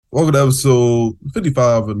Welcome to episode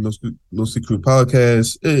 55 of the No Secret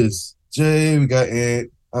Podcast. It is Jay, we got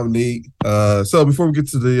Ant, I'm Nate. So before we get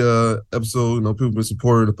to the episode, people have been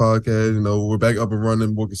supporting the podcast. We're back up and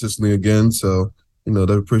running more consistently again. So,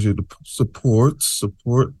 they appreciate the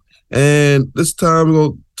support. And this time we're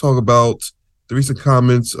gonna talk about the recent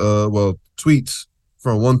comments, tweets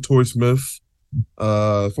from one Torrey Smith,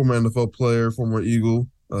 former NFL player, former Eagle,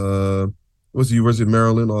 what's the University of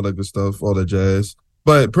Maryland, all that good stuff, all that jazz.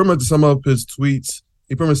 But pretty much to sum up his tweets,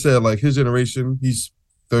 he pretty much said like his generation, he's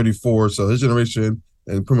 34, so his generation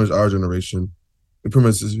and pretty much our generation, he pretty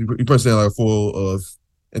much saying like full of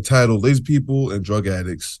entitled lazy people and drug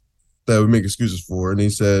addicts that we make excuses for. And he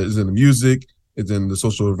said it's in the music, it's in the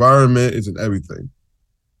social environment, it's in everything.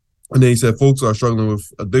 And then he said folks are struggling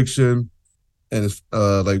with addiction, and it's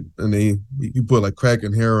and he put like crack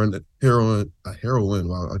and heroin.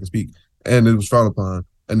 Wow, I can speak, and it was frowned upon.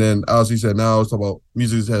 And then obviously he said now it's about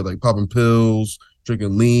music's had like popping pills,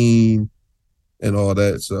 drinking lean, and all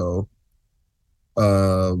that. So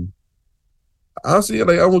honestly,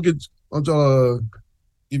 like I won't get I'm trying to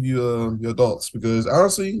give you your thoughts because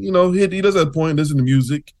honestly, he does have a point. Listen to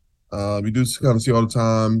music. We do kind of see all the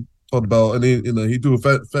time talked about, and then he do a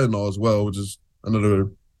fentanyl as well, which is another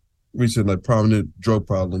recent like prominent drug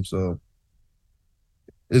problem. So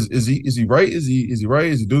is he right? Is he right?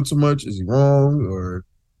 Is he doing too much? Is he wrong? Or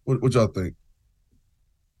what y'all think?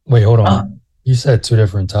 Wait, hold Uh, on. You said two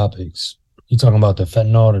different topics. You talking about the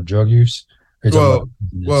fentanyl, the drug use? Or you talking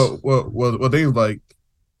about Well, this? things like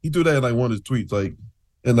he do that in like one of his tweets, like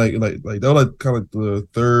and that was like kind of like the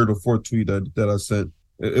third or fourth tweet that I sent.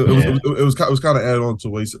 yeah. It was kind of added on to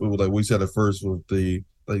what we said at first with the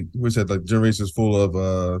like we said like generations full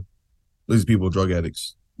of lazy people, drug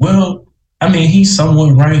addicts. Well, I mean, he's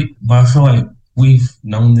somewhat right, but I feel like we've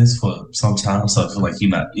known this for some time, so I feel like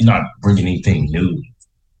you're not bringing anything new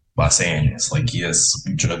by saying this. Like, yes,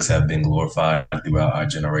 drugs have been glorified throughout our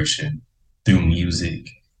generation through music,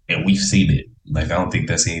 and we've seen it. Like, I don't think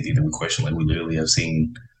that's anything that we question. Like, we literally have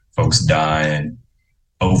seen folks dying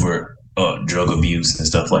over drug abuse and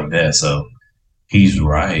stuff like that. So he's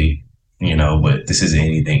right, but this isn't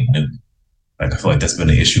anything new. Like I feel like that's been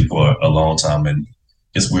an issue for a long time, and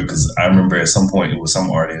it's weird because I remember at some point it was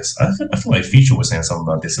some artist. I feel like Future was saying something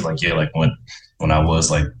about this, and like yeah, like when I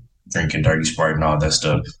was like drinking dirty Sprite and all that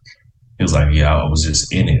stuff, it was like yeah, I was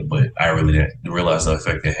just in it, but I really didn't realize the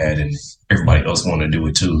effect it had, and everybody else wanted to do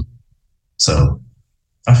it too. So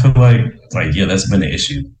I feel like yeah, that's been an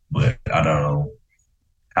issue, but I don't know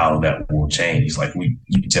how that will change. Like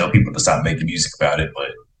you can tell people to stop making music about it, but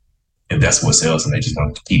if that's what sells and they just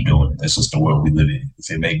gonna keep doing it. That's just the world we live in.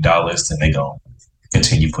 If it make dollars, then they gonna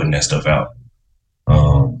continue putting that stuff out.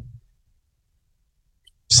 Um,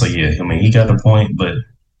 so yeah, I mean he got a point, but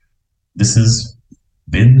this has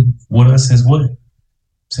been with us since what?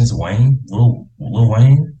 Since Wayne, Lil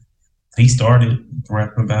Wayne. He started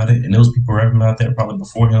rapping about it, and those people rapping about that probably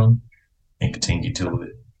before him and continued to it.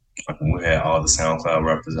 Like when we had all the SoundCloud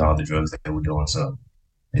rappers and all the drugs that they were doing. So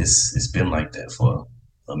it's been like that for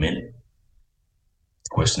a minute. The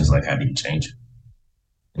question is like how do you change it?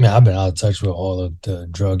 I mean, I've been out of touch with all of the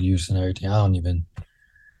drug use and everything. I don't even,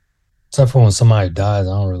 except for when somebody dies,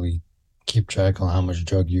 I don't really keep track on how much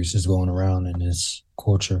drug use is going around in this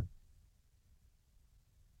culture.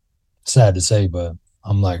 Sad to say, but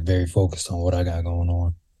I'm like very focused on what I got going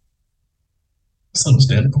on. It's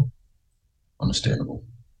understandable. Understandable.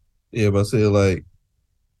 Yeah, but I say like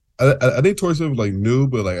I think Tory Swift was like new,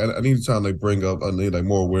 but like I need to try and like bring up I need like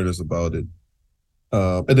more awareness about it.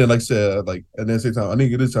 And then like I said, like and then at the same time, I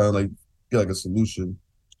need it is time like get like a solution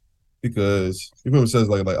because people says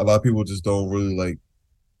like a lot of people just don't really like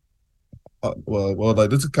like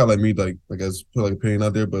this is kind of like me like I just put like a opinion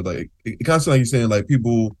out there, but like it kind of sounds like you're saying like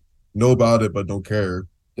people know about it but don't care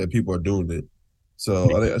that people are doing it. So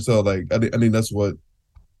I think that's what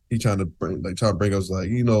he trying to bring us like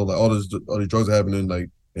like all these drugs are happening like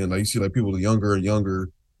and like you see like people younger and younger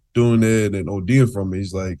doing it and ODing from it.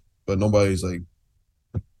 He's like, but nobody's like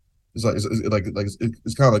it's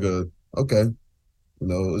kind of like a okay,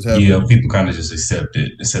 it's happening. Yeah, people kind of just accept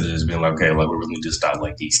it instead of just being like, okay, like we're really just stop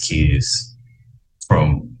like these kids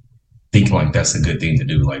from thinking like that's a good thing to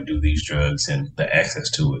do, like do these drugs and the access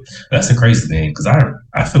to it. That's the crazy thing because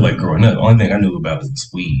I feel like growing up, the only thing I knew about was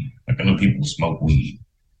weed. Like I knew people who smoke weed.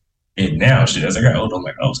 And now, shit, as I got older, I'm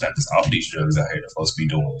like, oh, it's not just all these drugs out here they're supposed to be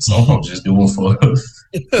doing. Some folks just doing for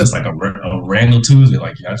just like a random Tuesday.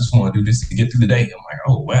 Like, yeah, I just want to do this to get through the day. I'm like,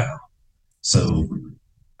 oh wow. So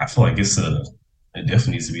I feel like it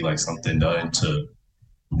definitely needs to be like something done to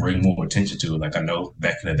bring more attention to it. Like I know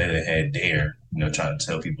back in the day they had Dare, trying to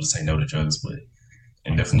tell people to say no to drugs, but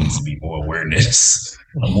and definitely needs to be more awareness,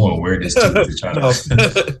 more awareness to try No.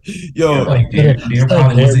 to. Yo, like Instead there of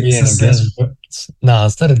probably dare wasn't being against successful. drugs, nah,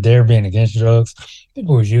 instead of dare being against drugs,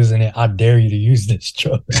 people was using it. I dare you to use this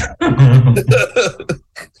drug.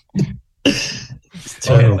 It's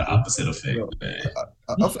It had the terrible. opposite effect, yo, man.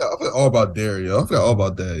 I forgot all about dare, yo. I forgot all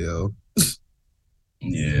about that, yo.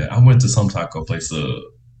 Yeah, I went to some taco place.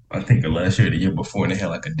 I think last year, or the year before, and they had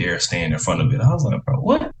like a dare stand in front of it. I was like, bro,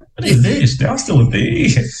 what is this? That's still a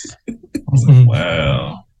thing. I was like,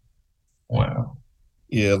 wow, wow.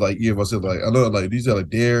 Yeah, like yeah, but I said like I know like these are like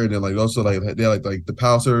dare, and then like also like they like the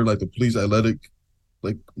Pouser, like the police athletic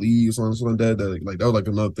like league or something like that. Like that was like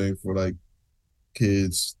another thing for like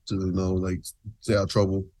kids to like stay out of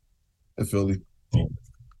trouble in Philly.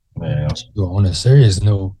 Man, But on a serious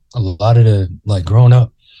note, a lot of the like growing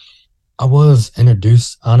up, I was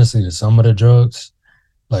introduced honestly to some of the drugs,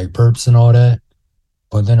 like perps and all that.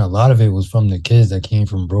 But then a lot of it was from the kids that came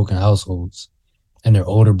from broken households, and their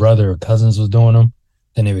older brother or cousins was doing them.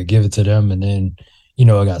 Then they would give it to them, and then it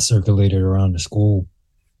got circulated around the school.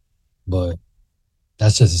 But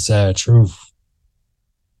that's just a sad truth.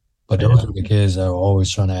 But those were the kids that were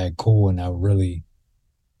always trying to act cool and that were really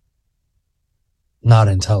not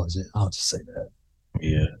intelligent. I'll just say that.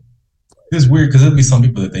 yeah. It's weird because there'll be some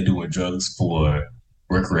people that they do with drugs for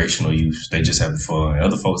recreational use. They just have fun.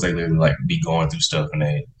 Other folks, they literally like be going through stuff and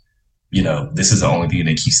this is the only thing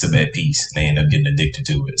that keeps them at peace. And they end up getting addicted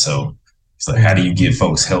to it. So it's like, how do you give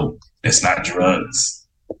folks help that's not drugs?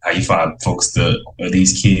 How you find folks or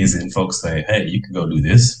these kids and folks say, hey, you can go do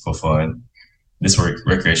this for fun. This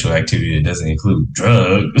recreational activity that doesn't include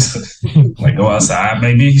drugs. Like go outside,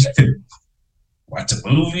 maybe. Watch a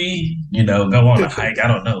movie, go on a hike. I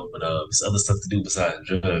don't know, but there's other stuff to do besides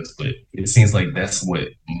drugs. But it seems like that's what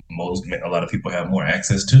a lot of people have more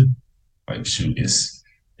access to. Like, shoot, it's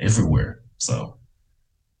everywhere. So,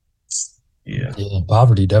 yeah,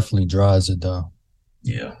 Poverty definitely drives it though.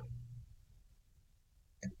 yeah.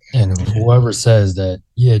 And whoever says that,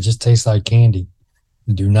 it just tastes like candy,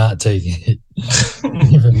 do not take it.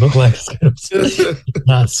 If it look like Skittles, it's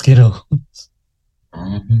not Skittles.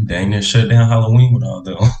 Dang near shut down Halloween with all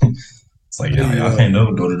them. It's like y'all can't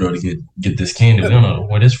go door to door to get this candy. We don't know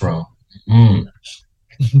where this from.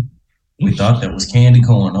 We thought that was candy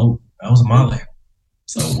corn. Oh, that was Molly.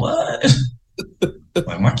 So what?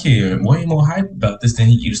 Like my kid way more hype about this than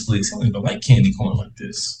he used to. He don't like candy corn like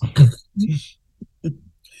this.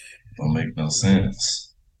 Don't make no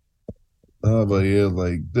sense. But yeah,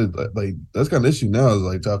 like that's kind of issue now is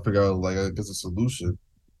like trying to figure out like I guess a solution.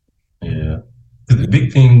 Yeah. The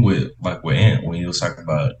big thing with Ant when he was talking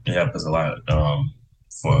about it happens a lot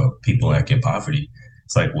for people like in poverty.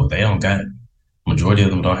 It's like, well, they don't got majority of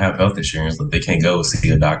them don't have health insurance. Like they can't go see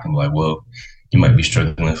a doctor and be like, well, you might be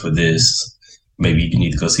struggling for this. Maybe you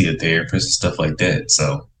need to go see a therapist and stuff like that.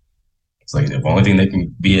 So it's like the only thing they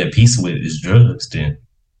can be at peace with is drugs, then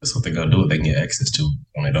that's what they're gonna do. They can get access to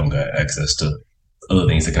when they don't got access to other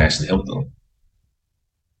things that can actually help them.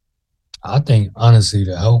 I think honestly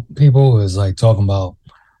to help people is like talking about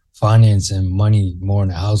finance and money more in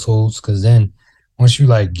the households, because then once you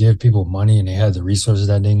like give people money and they have the resources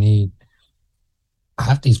that they need,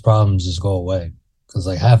 half these problems just go away, because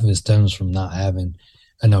like half of it stems from not having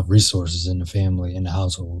enough resources in the family, in the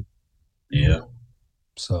household. Yeah.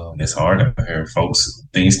 So it's hard out here, folks.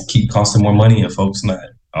 Things keep costing more money and folks not.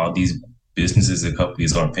 All these businesses and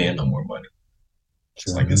companies aren't paying no more money.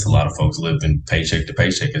 It's like it's a lot of folks living paycheck to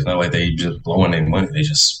paycheck. It's not like they just blowing their money.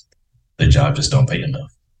 Their job just don't pay enough.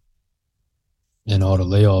 And all the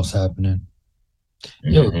layoffs happening.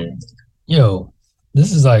 Yo,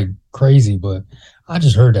 this is like crazy, but I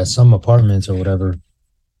just heard that some apartments or whatever,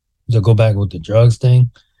 to go back with the drugs thing,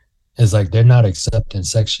 is like they're not accepting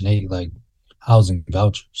Section 8 like housing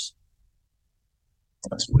vouchers.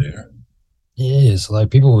 That's weird. Yeah, so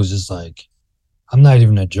like people was just like, I'm not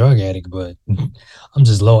even a drug addict, but I'm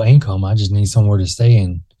just low income. I just need somewhere to stay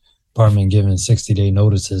in. Apartment giving 60-day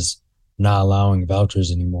notices, not allowing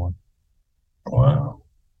vouchers anymore. Wow.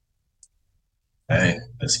 Hey,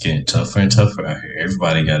 it's getting tougher and tougher out here.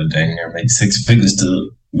 Everybody got to dang near make 6 figures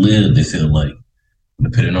to live, they feel like,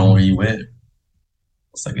 depending on where you at.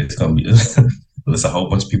 It's like it's going to be, there's a whole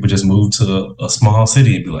bunch of people just move to a small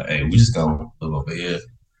city and be like, hey, we just going to live over here.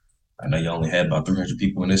 I know you only had about 300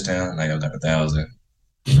 people in this town. Now y'all got 1,000.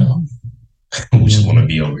 We just want to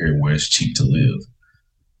be over here where it's cheap to live.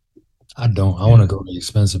 I don't. I want to go to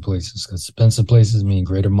expensive places, because expensive places mean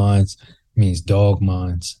greater minds, means dog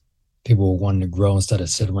minds. People wanting to grow instead of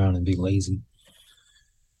sit around and be lazy.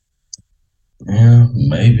 Yeah,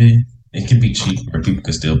 maybe. It could be cheap, but people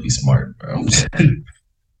could still be smart, bro.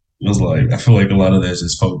 It was like I feel like a lot of that's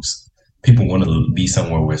just folks. People want to be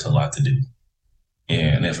somewhere where it's a lot to do,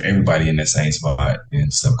 and if everybody in that same spot,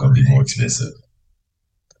 then stuff gonna be more expensive.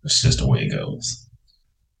 It's just the way it goes.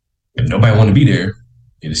 If nobody want to be there,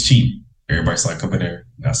 it is cheap. Everybody's like up in there.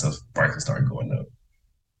 Now stuff prices start going up.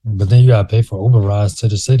 But then you gotta pay for Uber rides to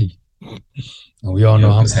the city. And we all know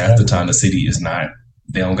how much because half the time the city is not.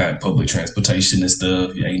 They don't got public transportation and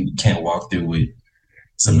stuff. You can't walk through it.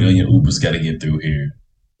 It's a million Ubers got to get through here.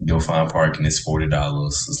 Go find parking. It's $40.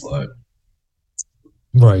 It's like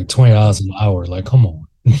right, $20 an hour. Like, come on,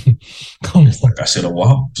 come it's on. like I should have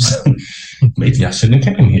walked. Maybe I shouldn't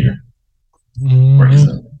have came here. Mhm.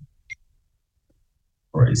 Crazy.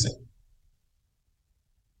 Crazy.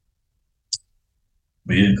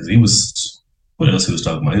 But yeah, because he was. What else he was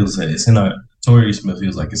talking about? He was saying it's in our. Tory Smith. He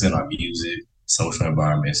was like it's in our music, social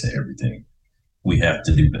environments, and everything. We have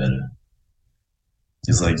to do better.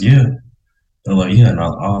 He's like, yeah. They're like, yeah, and a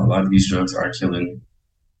lot of these drugs are killing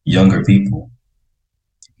younger people.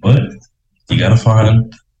 But you gotta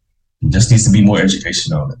find. Just needs to be more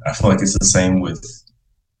education on it. I feel like it's the same with.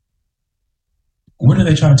 What are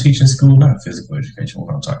they trying to teach in school? Not physical education.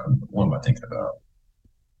 What am I thinking about?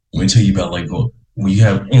 Let me tell you about like when you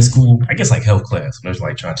have in school, I guess like health class, when there's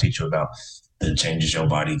like trying to teach you about the changes your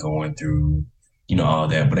body going through, all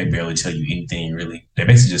that, but they barely tell you anything really. They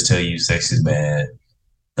basically just tell you sex is bad,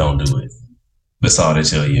 don't do it. That's all they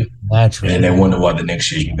tell you. Naturally. And they wonder why the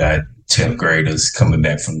next year you got 10th graders coming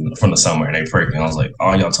back from the summer and they pregnant. I was like,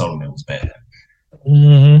 all y'all told them it was bad.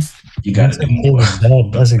 Mm-hmm. You got to do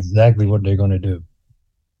more. That's exactly what they're gonna do.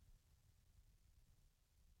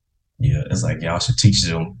 Yeah, it's like y'all should teach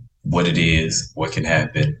them what it is, what can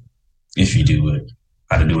happen if you do it,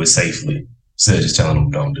 how to do it safely, instead of just telling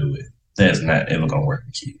them don't do it. That's not ever gonna work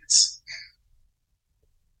with kids.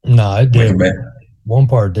 No, it did. One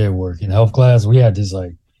part did work. In health class, we had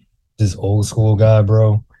this old school guy,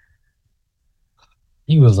 bro.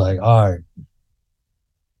 He was like, all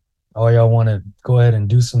y'all want to go ahead and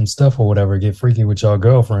do some stuff or whatever, get freaky with y'all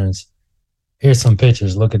girlfriends. Here's some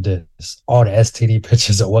pictures. Look at this. All the STD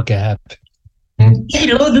pictures of what can happen.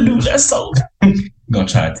 He love to do that, so gonna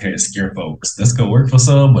try to scare folks. That's gonna work for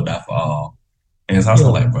some, but not for all. And it's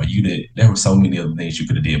also like, bro, there were so many other things you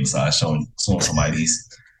could have did besides showing somebody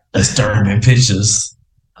these disturbing pictures.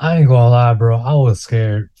 I ain't gonna lie, bro. I was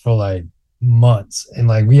scared for like months, and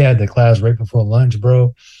like we had the class right before lunch,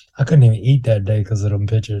 bro. I couldn't even eat that day because of them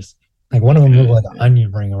pictures. Like one of them looked like an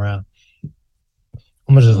onion ring around.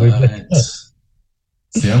 I'm gonna just leave it.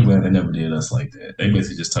 See, I'm glad they never did us like that. They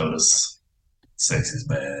basically just told us sex is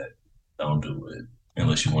bad. Don't do it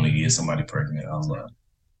unless you want to get somebody pregnant. I was like,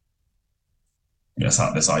 that's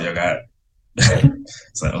all y'all got.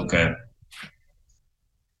 It's like, okay.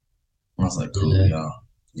 I was like, cool, yeah.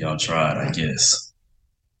 Y'all tried, I guess.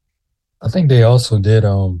 I think they also did.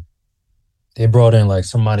 They brought in like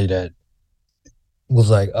somebody that was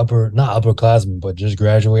like not upperclassman, but just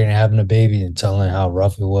graduating, having a baby, and telling how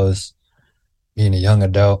rough it was being a young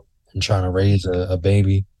adult and trying to raise a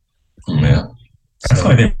baby. Yeah. I feel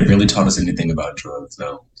like they really taught us anything about drugs,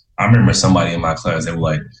 though. I remember somebody in my class, they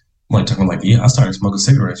were talking like, yeah, I started smoking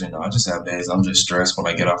cigarettes, I just have days, I'm just stressed when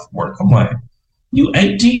I get off work. I'm like, you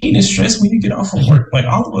 18 and stressed when you get off from work? Like,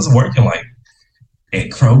 all of us working, like, at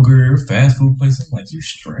Kroger, fast food places, like, you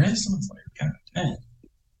stressed? I was like, God damn.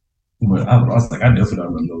 But I was like, I definitely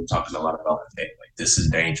don't remember talking a lot about that. Like, this is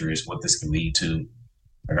dangerous, what this can lead to.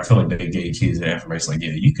 Like, I feel like they gave kids that information, like,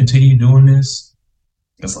 yeah, you continue doing this,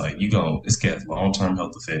 it's like, it's got long-term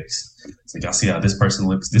health effects. It's like, y'all see how this person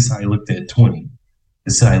looks? This is how he looked at 20.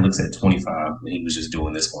 This is how he looks at 25, and he was just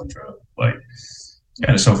doing this one drug. Like, you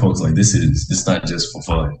gotta show folks, like, it's not just for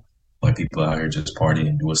fun. Like, people out here just partying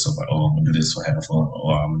and doing stuff like, oh, I'm gonna do this for have fun,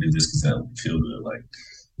 or I'm gonna do this because that feel good. Like,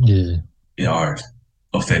 yeah, there are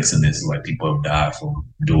effects of this. Like, people have died from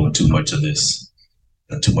doing too much of this,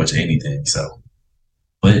 too much of anything. So,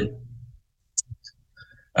 but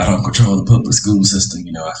I don't control the public school system.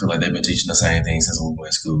 I feel like they've been teaching the same thing since we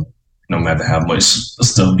went to school. No matter how much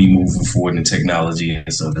stuff be moving forward in technology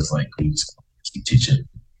and stuff, it's like, we just keep teaching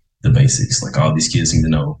the basics. Like, all these kids need to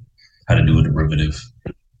know how to do a derivative.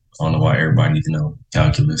 I don't know why everybody needs to know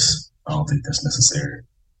calculus. I don't think that's necessary.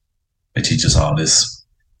 They teach us all this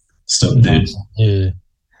stuff, dude. Yeah.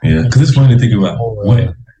 Yeah, because it's funny to think about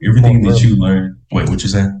everything that you learn. Wait, what you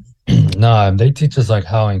saying? Nah, they teach us like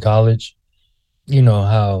how in college,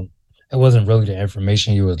 how it wasn't really the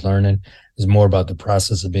information you was learning. It's more about the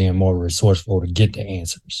process of being more resourceful to get the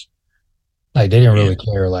answers. Like, they didn't really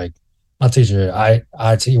care. Like, my teacher,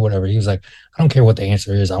 IT, whatever, he was like, I don't care what the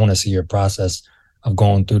answer is. I want to see your process of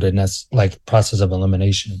going through the next, like, process of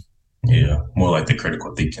elimination. Yeah, more like the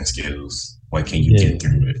critical thinking skills. Like, can you Yeah. get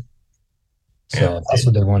through it? Yeah, So that's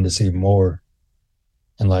what they wanted to see more.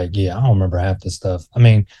 And like, yeah, I don't remember half the stuff. I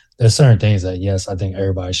mean, there's certain things that yes, I think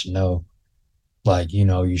everybody should know. Like,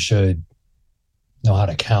 you should know how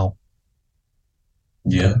to count.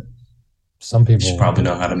 yeah. Some You should people probably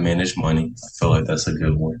know how to manage money. I feel like that's a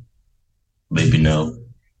good one. Maybe know,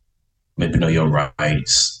 maybe know your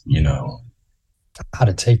rights. how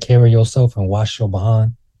to take care of yourself and wash your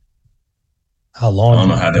behind. How I long don't you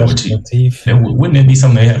know how that would brush your teach. teeth. Wouldn't it be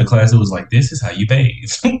something they had a class that was like, this is how you bathe?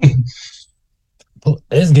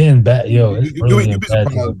 It's getting bad, yo. It's really You getting be bad to the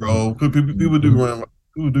surprised, point. bro. People do Mhm. run.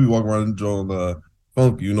 People do walk around and join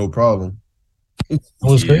funky, no problem.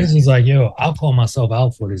 What's Yeah, crazy is like, yo, I'll call myself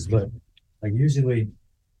out for this, but like usually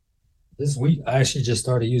this week I actually just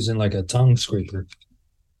started using like a tongue scraper.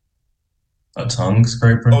 a tongue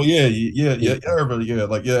scraper. Oh yeah. I heard about it.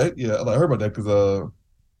 Yeah, yeah. Like, I heard about that because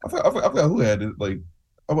I forgot who had it. Like,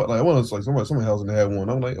 I went to like somebody's house and they had one.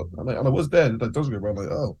 I'm like, what's that? It's like those I'm like,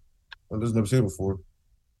 oh, I've just never seen it before.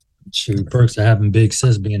 Shoot, perks of having big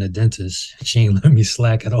sis being a dentist. She ain't let me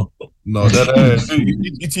slack at all. No, that ass.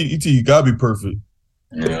 You gotta be perfect.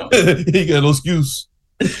 Yeah. He got no excuse.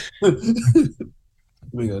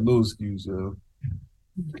 We got no excuse, yo.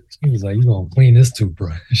 She was like, "You gonna clean this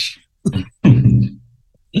toothbrush?"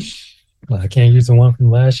 Like, I can't use the one from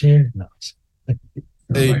last year. No,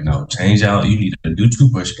 Hey, Like, no, change out. You need a new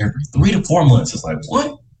toothbrush every 3 to 4 months. It's like,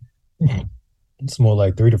 what? it's more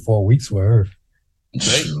like 3 to 4 weeks with her.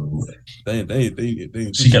 Shoot. they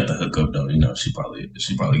She got the hookup though. She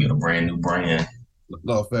probably get a brand new brand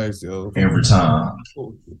no facts, yo. every time.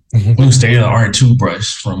 New state of the art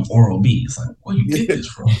toothbrush from Oral B. It's like, where you get this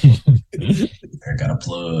from? I got a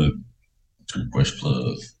plug, toothbrush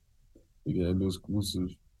plug. Yeah, no exclusive.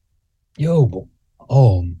 Yo, what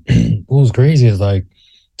was crazy is like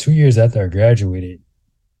 2 years after I graduated,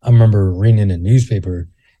 I remember reading in the newspaper.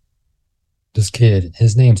 This kid,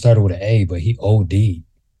 his name started with an A, but he OD'd.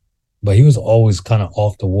 But he was always kind of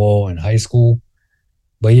off the wall in high school.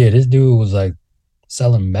 But yeah, this dude was like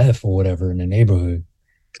selling meth or whatever in the neighborhood.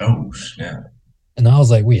 Oh, yeah. And I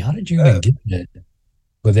was like, wait, how did you even get that?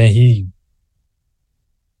 But then he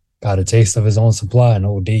got a taste of his own supply and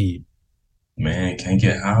OD'd. Man, can't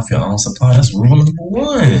get high off your own supply. That's rule number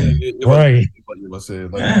one. Right. Like I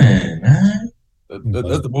said, like Man.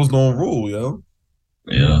 that's the most known rule, yo.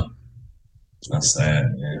 Yeah. That's sad,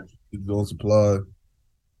 man. Keep your own supply.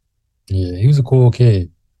 Yeah, he was a cool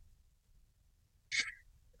kid.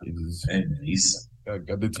 He just Hey, man, these got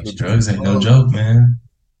drugs ain't no joke, man.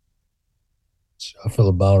 I feel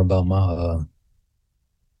about my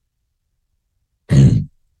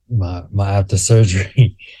my after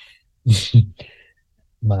surgery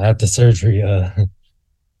my after surgery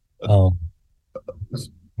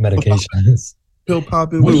medications. pill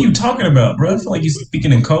popping. What are you talking about, bro? I feel like you're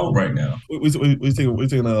speaking in code right now. We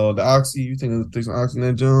taking the oxy. You take some oxy,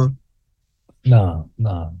 then John? Nah,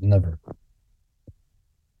 never.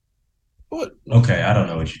 What? Okay, I don't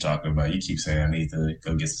know what you're talking about. You keep saying I need to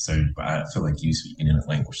go get some surgery, but I feel like you speaking in a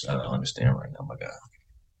language that I don't understand right now, my guy.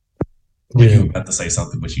 Like you were about to say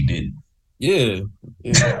something, but you didn't. Yeah.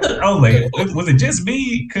 I was like, was it just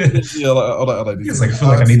me? Yeah, I like It's like I feel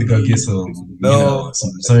like I need to go get some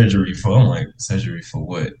surgery for. I'm like, surgery for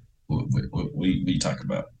what? What are you talking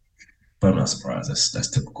about? But I'm not surprised.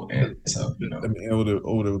 That's typical. And so I mean,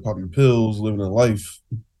 over there popping pills, living a life.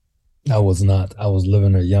 I was not. I was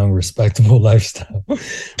living a young, respectable lifestyle.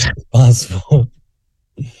 Responsible.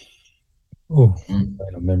 Oh,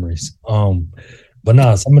 memories. But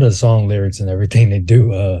nah, some of the song lyrics and everything they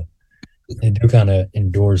do kind of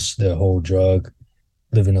endorse the whole drug,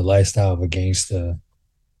 living a lifestyle of a gangster.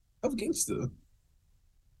 Of gangster.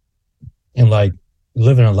 And like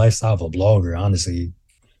living a lifestyle of a blogger, honestly.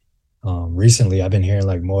 Recently I've been hearing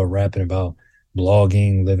like more rapping about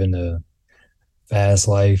blogging, living a fast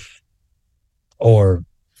life, or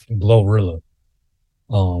Glorilla.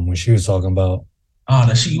 When she was talking about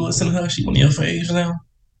does she listen to her? She one of your faves now?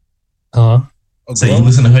 So Okay. you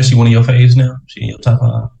listen to her, she one of your faves now? She in your top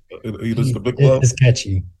 5? You listen to Big Club? It's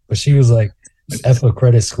catchy. But she was like, F a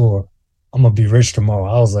credit score. I'm gonna be rich tomorrow.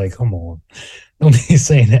 I was like, come on. Don't be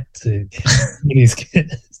saying that to these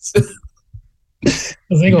kids. Because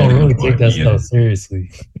they gonna really take that stuff seriously.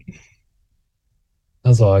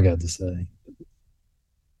 That's all I got to say.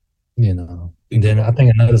 And then I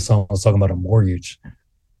think another song was talking about a mortgage.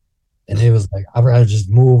 And it was like, I'd rather just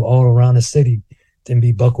move all around the city than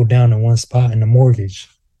be buckled down in one spot in the mortgage.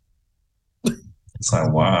 It's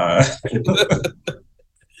like, why?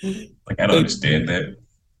 Like, I don't understand that.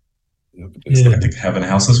 It's like, I think having a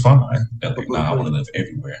house is fine. Like, nah, I want to live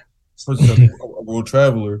everywhere. a world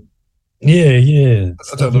traveler. Yeah, I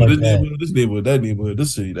tell stuff them like that. this neighborhood, that neighborhood,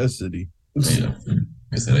 this city, that city. Yeah.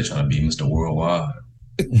 They said they're trying to be Mr. Worldwide.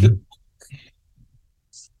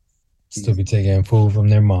 Still be taking food from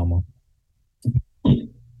their mama.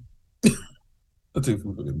 I take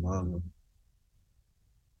food for their mama.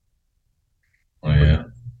 Oh, yeah.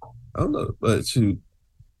 I don't know, but shoot.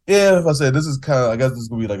 Yeah, if I said this is kind of, I guess this is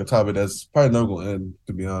gonna be like a topic that's probably never gonna end,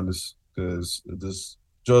 to be honest, because this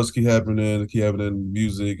drugs keep happening,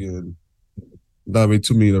 music, and not really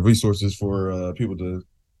too many resources for people to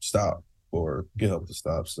stop or get help to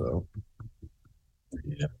stop. So,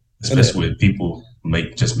 Yeah. Especially with people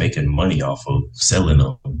making money off of selling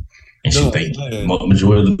them. And No,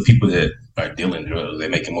 majority of the people that are dealing drugs, they're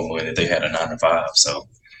making more money than they had a 9 to 5. So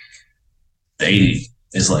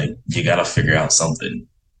it's like you gotta figure out something.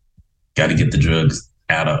 Gotta get the drugs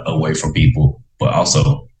away from people. But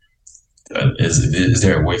also, is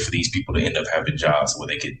there a way for these people to end up having jobs where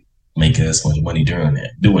they could make as much money doing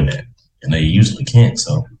that? And they usually can't.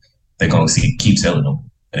 So they're gonna keep selling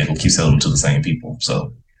them. And they're gonna keep selling them to the same people.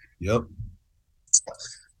 So yep.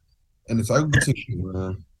 And it's like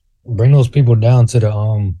man. Bring those people down to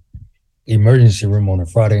the emergency room on a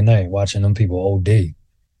Friday night, watching them people OD.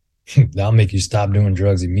 That'll make you stop doing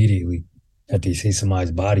drugs immediately after you see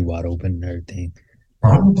somebody's body wide open and everything.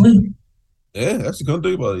 Probably. Yeah, actually, come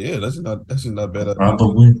think about it. Yeah, that's not bad.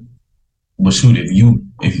 Probably. But shoot, if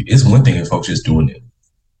it's one thing if folks just doing it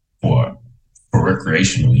for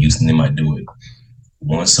recreational use, and they might do it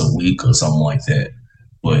once a week or something like that.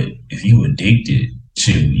 But if you addicted,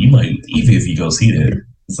 shoot, you might, even if you go see that,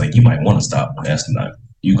 it's like you might want to stop, but that's not,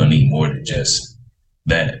 you're gonna need more than just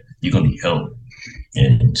that. You're gonna need help.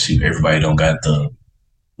 And shoot, everybody don't got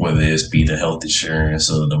whether it's be the health insurance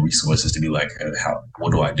or the resources to be like,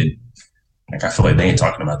 what do I do? Like, I feel like they ain't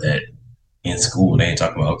talking about that in school. They ain't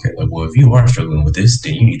talking about, okay, like, well, if you are struggling with this,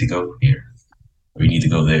 then you need to go here or you need to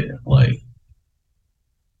go there. Like,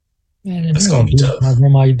 man, it's gonna be tough. My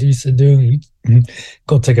grandma used to do,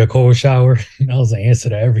 go take a cold shower. That was the answer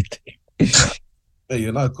to everything. Hey,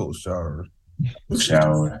 you're not cold shower.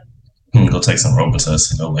 Shower. Go take some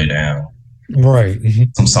Robitussin and go lay down. Right.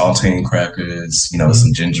 Some saltine crackers,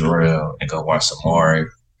 some ginger ale, and go watch some Maury.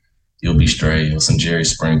 You'll be straight. Or some Jerry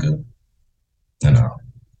Springer.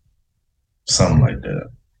 Something like that.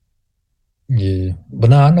 Yeah. But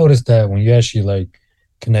now I noticed that when you actually like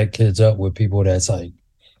connect kids up with people that's like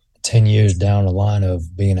 10 years down the line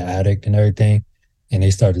of being an addict and everything, and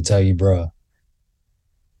they start to tell you, bro,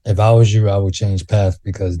 if I was you, I would change path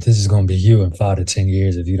because this is going to be you in 5 to 10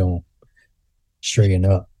 years if you don't straighten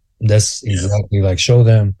up. That's exactly like show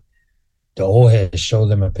them the old head, show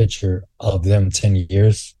them a picture of them 10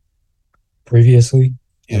 years previously.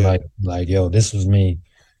 And like, yo, this was me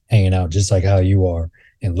hanging out just like how you are.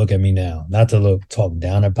 And look at me now. Not to talk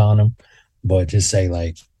down upon them, but just say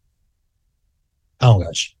like, I don't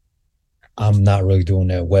got you. I'm not really doing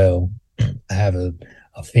that well. I have a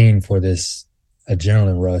fiend for this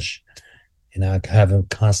adrenaline rush. And I have a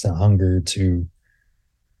constant hunger to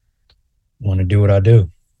want to do what I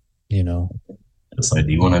do. It's like,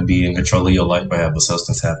 do you want to be in control of your life or have a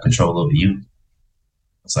substance have control over you?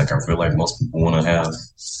 It's like, I feel like most people want to have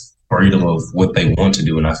freedom of what they want to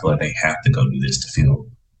do, and I feel like they have to go do this to feel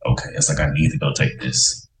okay. It's like, I need to go take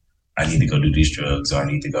this. I need to go do these drugs, or I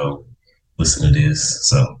need to go listen to this.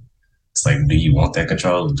 So it's like, do you want that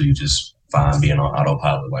control, or do you just find being on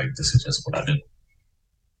autopilot? Like, this is just what I do.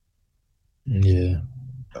 Yeah.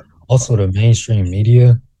 Also, the mainstream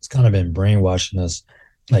media, it's kind of been brainwashing us,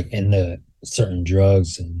 like into certain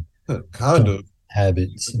drugs and kind of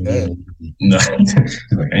habits. Yeah. No,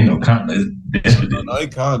 like, ain't no kind. No,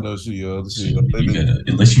 ain't kind of shit, yo.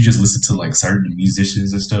 Unless you just listen to like certain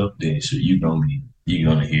musicians and stuff, then shit, you're gonna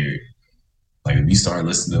hear it. Like, if you start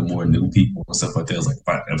listening to more new people and stuff like that, it's like,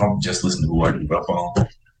 if I'm just listening to who I grew up on,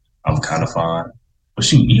 I'm kind of fine. But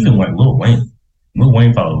shoot, even like Lil Wayne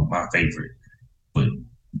probably my favorite. But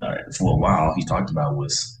for a while, he talked about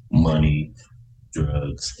was money,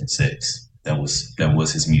 drugs, and sex. That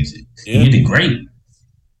was his music. Yeah. He did great,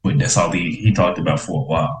 but that's all he talked about for a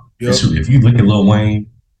while. Yep. If you look at Lil Wayne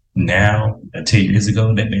now, 10 years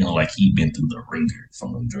ago, that man looked like he'd been through the ringer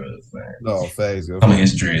from them drugs, man. No, facts. Some of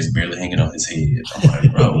his dreads barely hanging on his head. I'm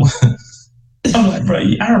like, bro.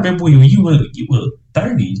 I remember when you were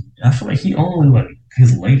 30. I feel like he only like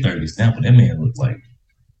his late 30s now, but that man looked like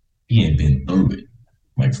he ain't been through it.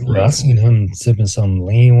 Like, for real. I seen him sipping some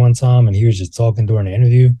lean one time, and he was just talking during the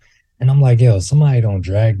interview, and I'm like, yo, somebody don't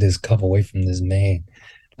drag this cup away from this man.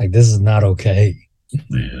 Like, this is not okay.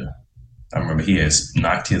 Yeah. I remember he had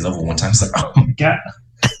knocked his over one time. It's like, oh my God.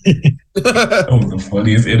 That was the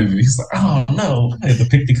funniest interview. He's like, oh no, I had to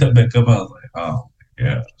pick the cup back up. I was like, oh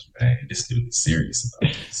yeah, man, this dude is serious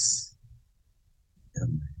about this. Yeah,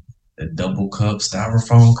 man. The double cup,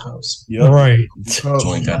 styrofoam cups. Right.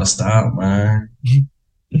 Joint gotta stop, man.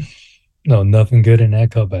 No, nothing good in that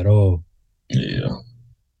cup at all. Yeah.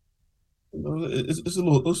 It's a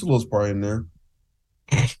little Sprite in there.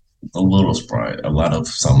 A little Sprite, a lot of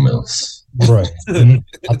something else. Right.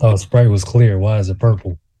 I thought Sprite was clear. Why is it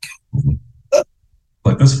purple?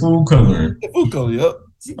 Like this food coloring. Food color, yep.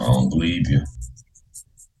 I don't believe you.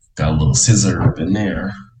 Got a little scissor up in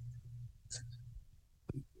there.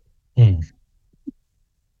 And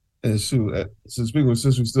shoot, since we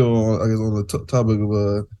still on, I guess, on the topic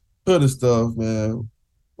of hood and stuff, man.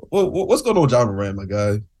 What's going on with Ja Morant, my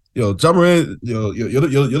guy? Yo, Ja Morant, you're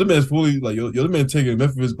the man fully like you're the man taking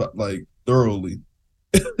Memphis like thoroughly.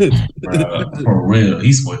 For real,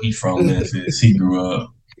 he's where he from. Memphis. He grew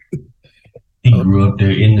up. He grew up there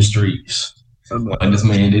in the streets. Like this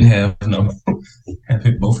man didn't have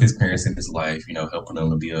both his parents in his life, helping him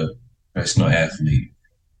to be a professional athlete.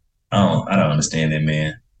 I don't understand that,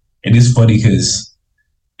 man. And it's funny because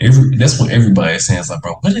that's what everybody is saying. It's like,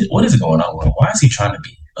 bro, what is going on with him? Why is he trying to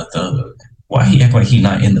be a thug? Why he act like he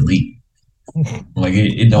not in the league? Like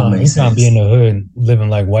it don't make sense. He's not being in the hood, living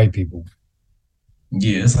like white people.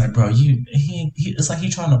 Yeah, it's like, bro, it's like he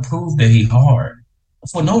trying to prove that he hard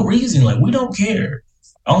for no reason. Like, we don't care.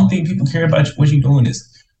 I don't think people care about what you're doing.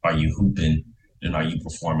 Are you hooping and are you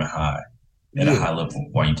performing high at a high level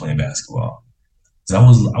while you playing basketball? So I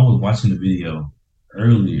was watching the video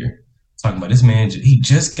earlier talking about this man. He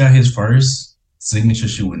just got his first signature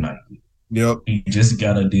shoe with Nike. Yep. He just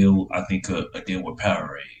got a deal. I think a deal with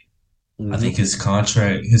Powerade. I think his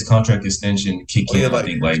contract extension kick in. I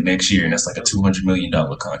think like next year, and that's like a $200 million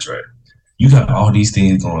contract. You got all these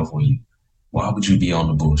things going for you. Why would you be on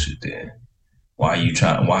the bullshit then? Why you?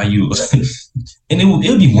 And it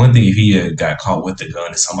would be one thing if he had got caught with the gun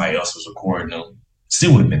and somebody else was recording him.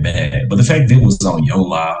 Still would have been bad. But the fact that it was on your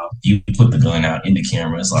live, you put the gun out in the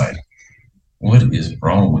camera, it's like, what is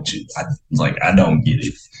wrong with you? I don't get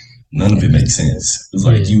it. None of it makes sense. It's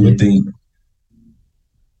like you would think.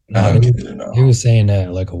 He was saying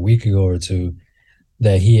that like a week ago or two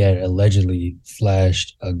that he had allegedly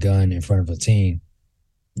flashed a gun in front of a team.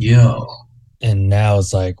 Yeah. And now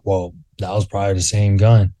it's like, well, that was probably the same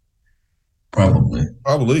gun. Probably,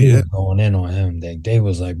 yeah. Going in on him. They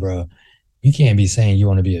was like, bro, you can't be saying you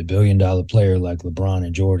want to be $1 billion player like LeBron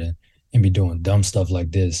and Jordan and be doing dumb stuff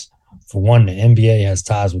like this. For one, the NBA has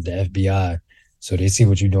ties with the FBI, so they see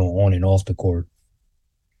what you're doing on and off the court.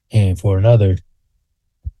 And for another,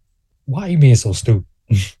 why are you being so stupid?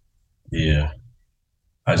 Yeah.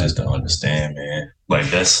 I just don't understand, man. Like,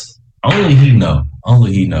 that's only he know.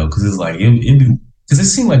 Because it's like, because it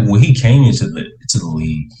seemed like when he came into the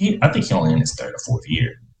league, I think he only in his third or fourth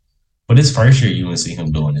year. But his first year, you wouldn't see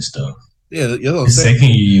him doing this stuff. Yeah, his second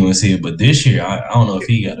year, you wouldn't see it. But this year, I don't know if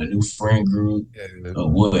he got a new friend group or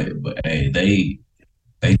what. But hey,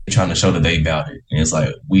 they trying to show that they about it. And it's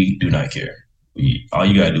like, we do not care. All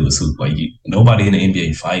you gotta do is hoop. Like, nobody in the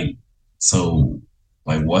NBA fight. So,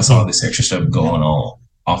 like, what's all this extra stuff going on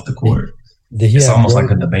off the court? It's almost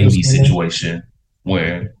like a DaBaby situation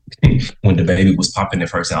where when DaBaby was popping it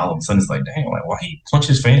first, and all of a sudden it's like, dang, like, why he punch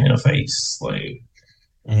his fan in the face? Like,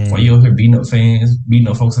 why you over here beating up fans, beating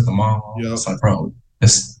up folks at the mall? Yep. It's like, bro,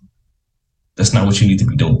 that's not what you need to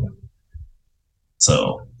be doing.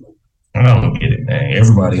 So, I don't get it, man.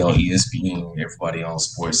 Everybody on ESPN, everybody on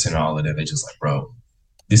Sports and all of that, they're just like, bro,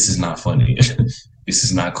 this is not funny. This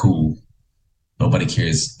is not cool. Nobody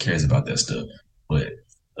cares about that stuff. But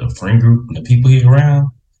the friend group and the people he around,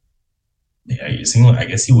 yeah, it seemed like, I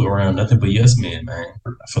guess he was around nothing but yes men, man.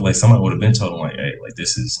 I feel like somebody would have been told him, like, hey, like,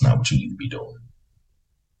 this is not what you need to be doing.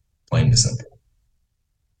 Plain and simple.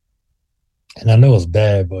 And I know it's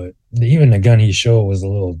bad, but even the gun he showed was a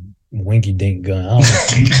little winky dink gun. I don't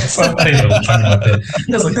know. Somebody was talking about that.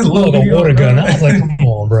 It's like this little water gun. I was like, come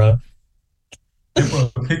on, bro.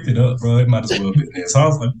 Bro picked it up, bro. It might as well have been there. So I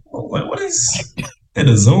was like, what is that?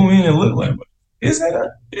 To zoom in and look like? Is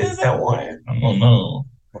that one? I don't know.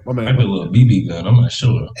 My man, maybe a little BB gun. I'm not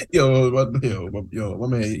sure. My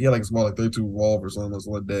man, he had like a small like 32 revolver or something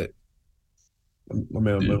like that. My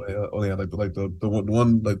man only had like the one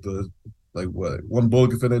one bullet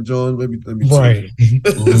can fit that John. Maybe right.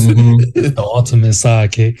 The ultimate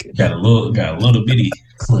sidekick. Got a little bitty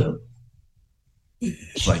clip.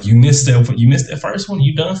 Like you missed that first one.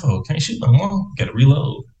 You done for? Can't shoot no more. Got to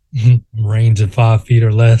reload. Range of 5 feet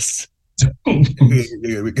or less.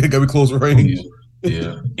 Yeah, we got to be close range.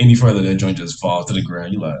 Yeah. Any further, that joint just falls to the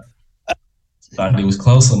ground. You like, Thought it was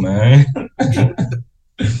closer, man. I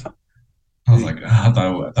was like, I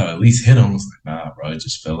thought at least hit him. I was like, nah, bro, it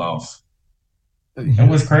just fell off. And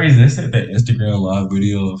what's crazy, they said that Instagram live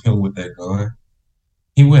video of him with that gun.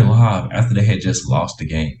 He went live after they had just lost the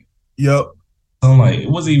game. Yep. So I'm like, it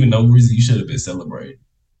wasn't even no reason you should have been celebrating.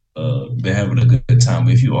 Been having a good time.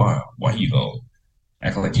 But if you are, why you gonna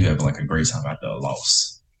act like you having like a great time after a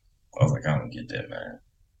loss? I was like, I don't get that, man.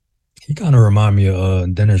 He kind of remind me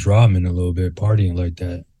of Dennis Rodman a little bit, partying like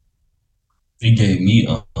that. He gave me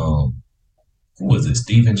who was it,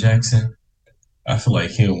 Steven Jackson? I feel like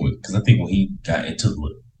him because I think when he got in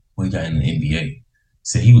the NBA,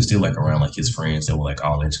 said he was still like around like his friends that were like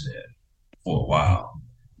all into that for a while.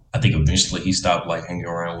 I think eventually he stopped like hanging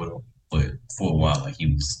around with them, but for a while like he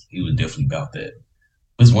was definitely about that.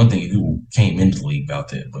 It's one thing if you came into the league about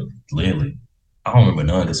that, but lately I don't remember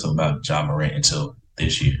none of this about Ja Morant until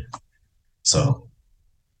this year. So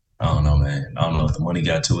I don't know, man. I don't know if the money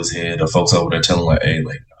got to his head or folks over there telling like, hey,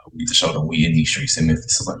 like we need to show them we in these streets in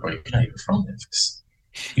Memphis. It's like, bro, you're not even from Memphis.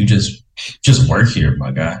 You just work here,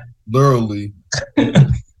 my guy. Literally.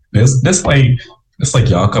 That's like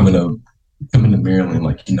y'all coming to Maryland,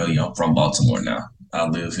 like, you know, y'all from Baltimore now. I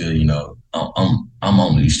live here, you know, I'm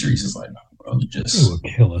on these streets. It's like, nah, bro, you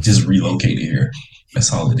just relocated here.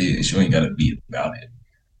 That's all it is. You ain't gotta be about it.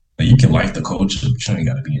 Like, you can like the culture, but you ain't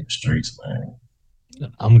gotta be in the streets, man.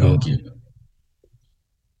 I'm good. You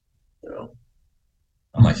know,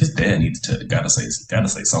 I'm like, his dad needs to gotta say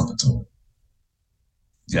something to him.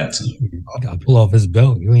 Got to. Got to pull off his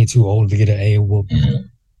belt. You ain't too old to get an A whoop. Mm-hmm.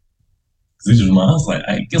 I was like,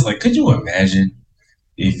 I guess, like, could you imagine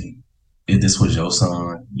if this was your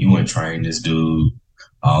son? You went train this dude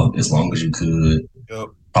as long as you could. Yep.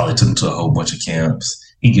 Probably took him to a whole bunch of camps.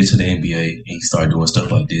 He gets to the NBA and he started doing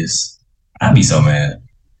stuff like this. I'd be so mad.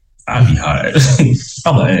 I'd be hard.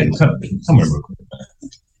 I'm like, hey, come here real quick,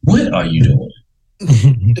 man. What are you doing?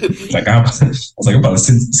 Like I was like, I'm about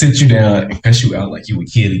to sit you down and cuss you out like you a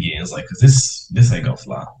kid again. It's like, cause this ain't gonna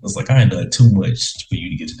fly. It's like, I ain't done too much for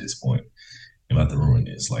you to get to this point. You're about to ruin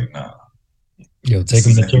this. Like, nah. Yo, take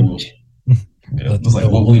him to church. Yeah, it's like,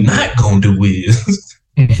 what we're not gonna do is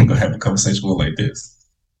we're gonna have a conversation with like this.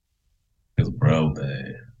 Cause bro,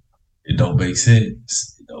 man, it don't make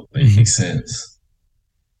sense. It don't make sense.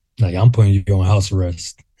 Like, I'm putting you on house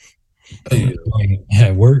arrest.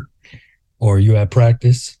 At work, or you at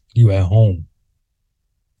practice, you at home.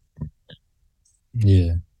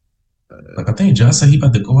 Yeah. Like, I think Josh said he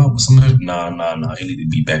about to go out with somebody. Nah. He need to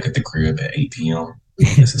be back at the crib at 8 p.m.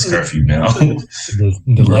 This is curfew now.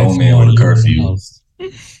 the grown man with a curfew.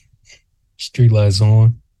 Street lights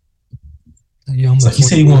on. Yeah, it's like he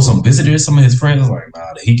said he wants some visitors. Some of his friends are like,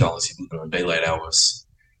 nah, he can only see them during daylight hours.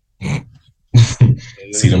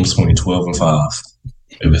 See them between 12 and 5.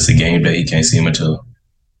 If it's a game day, he can't see him until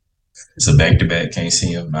it's a back-to-back. Can't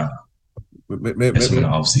see him. Nah. That's in the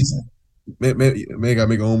off season. Man, gotta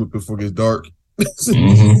make it home before it gets dark.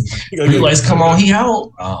 Street lights come on, he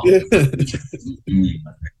out. Oh. Yeah.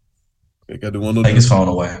 Take his phone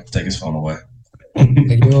away.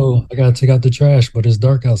 Like, yo, I gotta take out the trash, but it's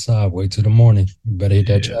dark outside. Wait till the morning. You better hit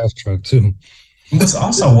that trash truck too. That's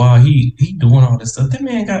also why he doing all this stuff. That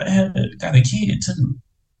man got a kid too,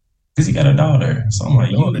 because he got a daughter. So I'm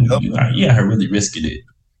like, you out here really risking it.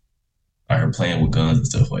 Out here playing with guns and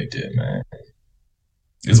stuff like that, man.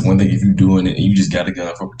 It's one thing if you're doing it and you just got a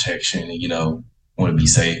gun for protection and, you know, want to be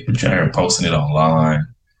safe, but you're out here posting it online,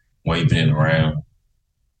 waving it around.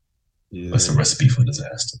 Yeah. That's a recipe for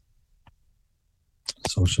disaster.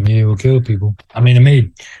 Social media will kill people. I mean, it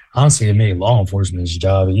made law enforcement's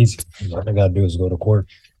job easy. All they gotta do is go to court.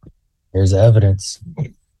 There's the evidence.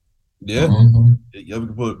 Yeah. Mm-hmm. You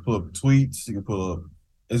can pull up tweets. You can pull up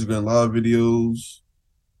Instagram live videos.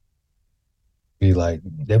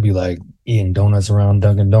 They'll be like eating donuts around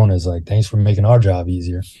Dunkin' Donuts. Like, thanks for making our job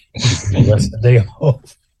easier. The rest of the day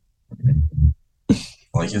off.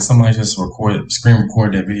 Like, if somebody just screen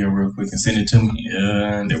record that video real quick and send it to me,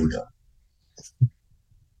 yeah, there we go.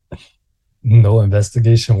 No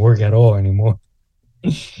investigation work at all anymore.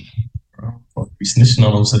 Bro, be snitching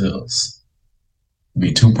on themselves.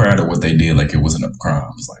 Be too proud of what they did, like it wasn't a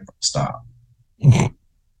crime. It's like, bro, stop.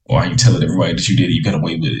 Why are you telling everybody that you did it? You got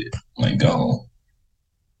away with it. Like, go home.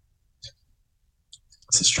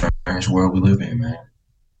 It's a strange world we live in, man.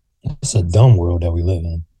 It's a dumb world that we live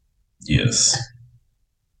in. Yes.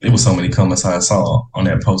 There was so many comments I saw on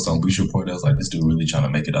that post on Bleacher Report. I was like, this dude really trying to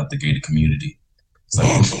make it out the gated community. It's like,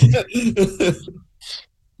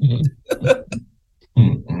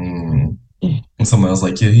 and someone else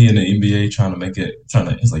like, yeah, he in the NBA trying to make it.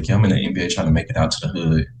 He's like, yeah, I'm in the NBA trying to make it out to the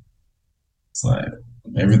hood. It's like,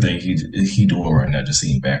 Everything he doing right now just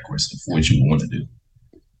seems backwards for what you want to do.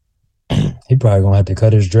 He probably gonna have to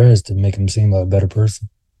cut his dress to make him seem like a better person.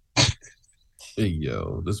 Hey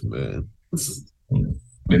yo, this man.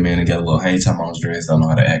 That man got a little hang time on his dress. Don't know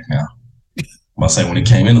how to act now. I say when he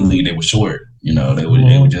came in the league, they were short. You know, they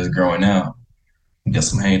were just growing out. Get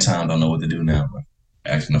some hang time. Don't know what to do now. But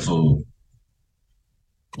acting a fool.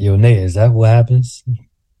 Yo, Nate, is that what happens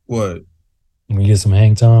What? when you get some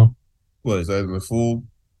hang time? What is that in the fool?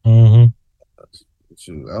 Mm-hmm.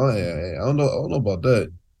 Shoot, I don't know. I don't know about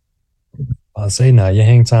that. I'll say now, your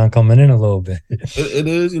hang time coming in a little bit. It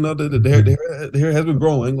is, you know, the hair has been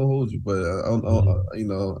growing. I ain't gonna hold you, but I don't, you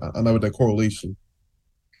know, I know with that correlation.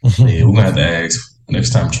 Yeah, we're gonna have to ask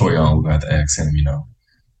next time Troy on. We're gonna have to ask him. You know,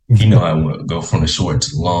 he know how to go from the short to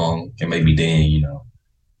the long, and maybe then you know,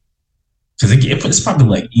 because it's probably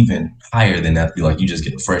like even higher than that. Be like you just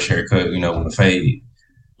get a fresh haircut, you know, with a fade.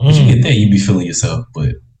 Once you get there, you be feeling yourself,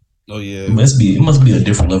 but. Oh yeah, it must be a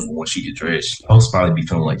different level once you get dressed. I was probably be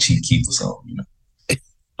feeling like Chief Keef or something, you know.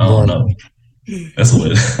 I don't know. That's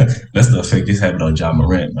the effect it's having on John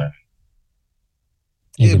Morant, man.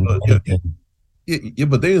 Yeah,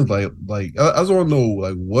 but then like I just want to know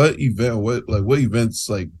like what events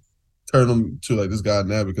like turn him to like this guy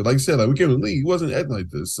now, because like you said, like we came to the league, he wasn't acting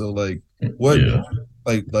like this. So like what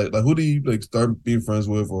like who do you like start being friends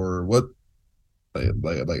with, or what? Like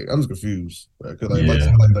I'm just confused, right? Cause like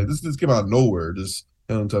this came out of nowhere. Just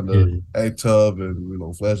him trying to act tough and you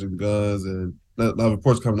know flashing guns, and now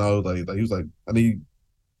reports coming out like he was like I think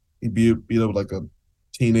he beat up like a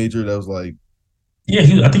teenager that was like I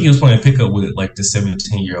think he was playing pickup with like the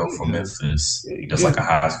 17-year-old from Memphis, just like a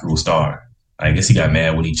high school star. I guess he got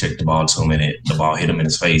mad when he checked the ball to him and the ball hit him in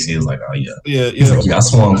his face. He was like, "Oh yeah." He's like, "Yeah, I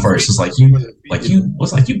swung first." It's like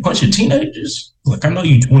you punching teenagers. Like I know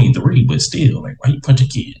you 23, but still, like why you punching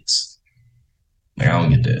kids? Like I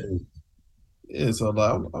don't get that. Yeah, so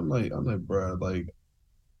like I'm like, bro, like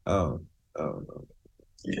I don't know.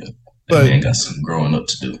 Yeah, that man got some growing up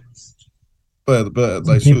to do. But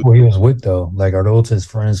like people he was with though, like are those his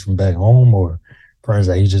friends from back home or friends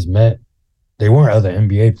that he just met? They weren't other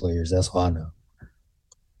NBA players. That's all I know.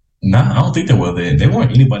 Nah, I don't think they were. They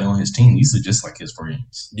weren't anybody on his team. These are just like his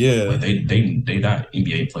friends. Yeah, but they not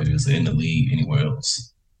NBA players in the league anywhere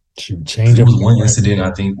else. Change. There was one incident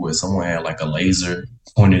I think where someone had like a laser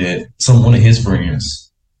pointed at one of his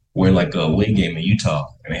friends. We're like a away game in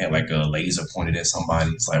Utah, and they had like a laser pointed at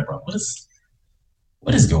somebody. It's like, bro, what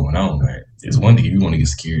is going on, man? It's one thing if you want to get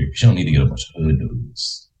security, you don't need to get a bunch of hood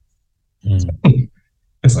dudes.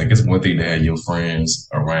 It's like it's one thing to have your friends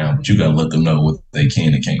around, but you gotta let them know what they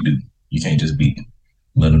can and can't do. You can't just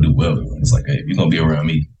let them do well. It's like, hey, if you're gonna be around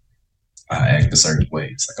me, I act a certain way.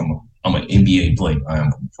 It's like I'm an NBA player. I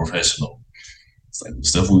am a professional. It's like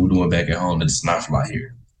stuff we were doing back at home that's not fly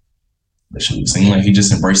here. That should seem like he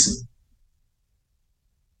just embraced it.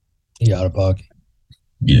 He out of pocket.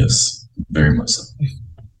 Yes, very much so.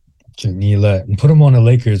 Need let put him on the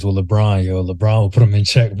Lakers with LeBron, yo. LeBron will put him in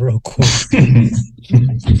check real quick.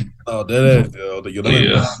 Oh, that is, yo.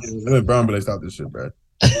 LeBron better stop this shit, bro.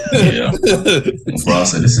 Yeah. LeBron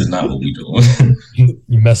said, "This is not what we doing." You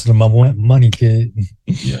messing with my money, kid.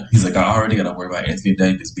 Yeah, he's like, I already got to worry about Anthony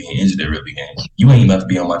Davis being injured every game. You ain't about to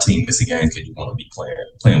be on my team missing games because you want to be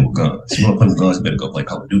playing with guns. You want to play with guns, you better go play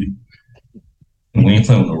Call of Duty. And we ain't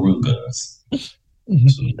playing with no real guns,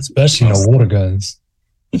 especially no water guns.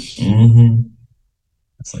 Mm-hmm.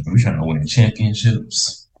 It's like we're trying to win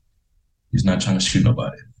championships. He's not trying to shoot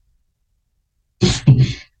nobody.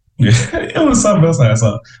 Yeah, it was something else I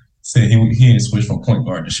saw. Said he had switched from point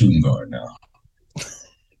guard to shooting guard now.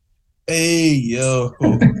 Hey yo,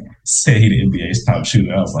 said he the NBA's top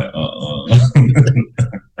shooter. I was like,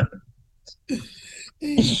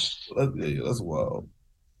 That's wild.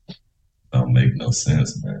 Don't make no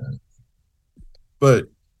sense, man. But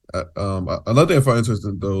another thing I find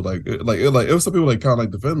interesting though, like it was some people like kind of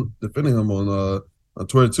like defending him on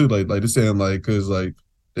Twitter too, like they're saying like because like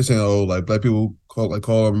they're saying like black people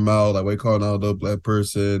call him out, like we calling out the black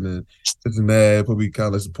person and this and that, but we kind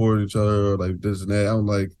of like support each other, or like this and that. I'm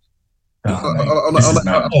like,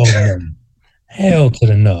 hell to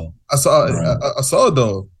the no. I saw it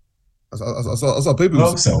though. I saw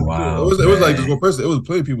people. So wild. It was like just one person. It was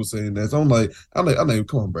plenty of people saying that. So I'm like,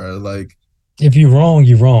 come on, bro. Like, if you're wrong,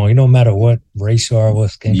 you're wrong. It don't matter what race you are,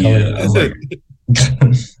 what skin color you are.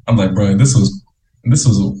 I'm like, bro, this was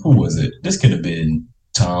who was it? This could have been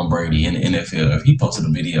Tom Brady in the NFL. If he posted a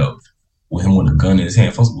video with him with a gun in his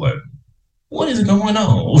hand, folks would be like, what is going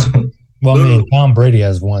on? Well, I mean, Tom Brady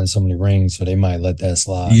has won so many rings, so they might let that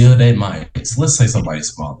slide. Yeah, they might. So let's say somebody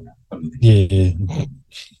smaller. Yeah.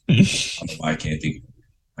 I can't think.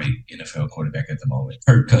 great NFL quarterback at the moment,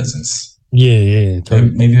 Kirk Cousins. Yeah.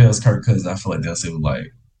 Maybe that was Kirk Cousins. I feel like they'll say like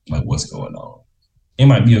what's going on. It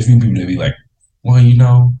might be a few people that be like, well, you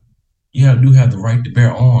do have the right to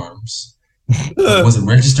bear arms. But was it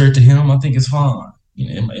registered to him? I think it's fine.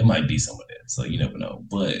 It might be some of that. So you never know.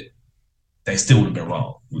 But they still would have been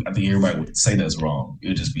wrong. I think everybody would say that's wrong. It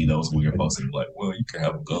would just be those weird folks that be like, well, you can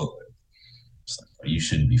have a gun. Like, you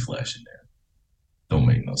shouldn't be flashing that. Don't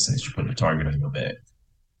make no sense. You put a target on your back.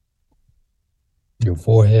 Your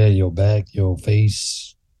forehead, your back, your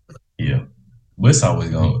face. Yeah. But it's always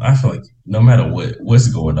going. I feel like no matter what's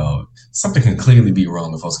going on, something can clearly be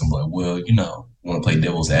wrong. If folks can be like, well, want to play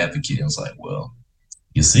devil's advocate. And it's like, well,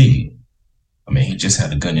 you see, I mean, he just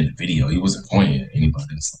had a gun in the video. He wasn't pointing at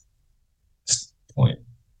anybody. It's the point.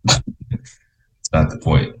 It's not the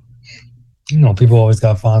point. People always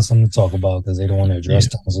got to find something to talk about because they don't want to address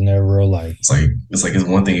things in their real life. It's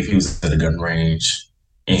one thing if he was at a gun range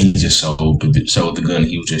and he just showed the gun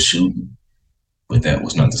he was just shooting. But that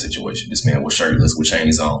was not the situation. This man was shirtless with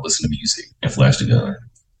chains on, listening to music, and flashed the gun.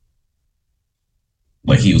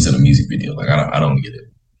 Like he was in a music video. Like I don't get it.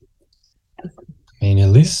 I mean, at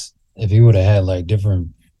least if he would have had like different,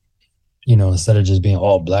 instead of just being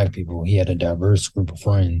all black people, he had a diverse group of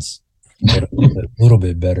friends. A little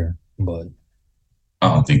bit better, but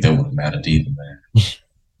I don't think that would have mattered either, man.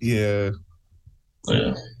 Yeah.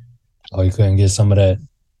 Oh, you couldn't get some of that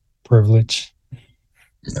privilege?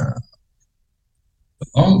 Nah.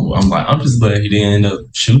 I'm just glad he didn't end up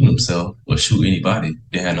shooting himself or shoot anybody.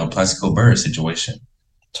 They had no Plaxico Bird situation.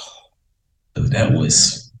 That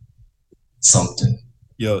was something.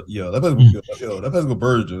 That Plaxico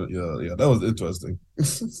Bird, that was interesting.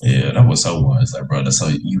 Yeah, that was so wild. It's like, bro, so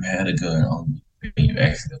you had a gun on you and you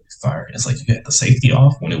accidentally fired. It's like you had the safety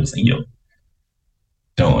off when it was in your.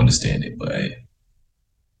 Don't understand it, but hey,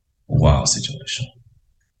 wild situation.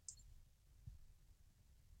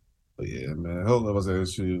 But yeah, man. Hopefully,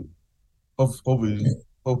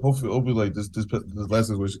 like this last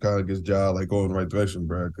situation kind of gets Ja like going in the right direction,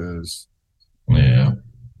 bro. Because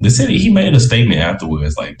they said he made a statement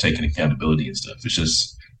afterwards, like taking accountability and stuff.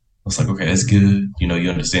 It's like, okay, that's good. You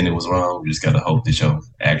understand it was wrong. You just gotta hope that your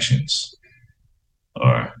actions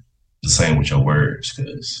are the same with your words.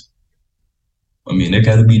 Because I mean, that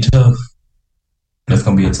gotta be tough. That's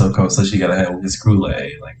gonna be a tough conversation you gotta have with this crew. Like,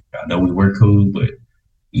 hey, like I know we were cool, but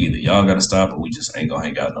either y'all gotta stop or we just ain't gonna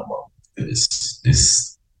hang out no more. This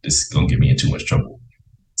is gonna get me in too much trouble.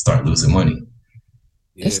 Start losing money.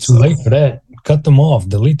 It's too late for that. Cut them off,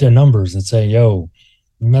 delete their numbers and say, yo,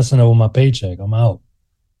 you're messing up with my paycheck. I'm out.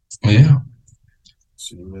 Yeah.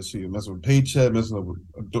 Messing with paycheck, messing up with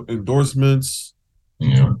endorsements.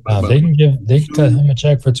 Yeah. They can cut him a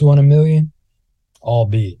check for $200 million,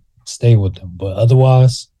 albeit stay with them. But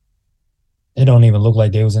otherwise, it don't even look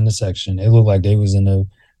like they was in the section. It looked like they was in a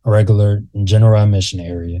regular general admission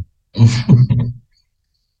area.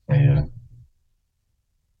 Yeah.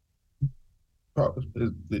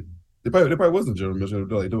 They probably wasn't general admission.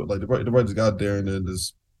 They probably just got there and then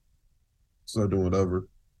just started doing whatever.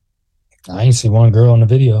 I ain't see one girl in the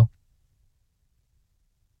video.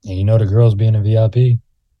 And the girls being a VIP.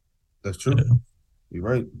 That's true. Yeah. You're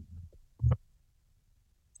right.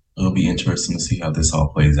 It'll be interesting to see how this all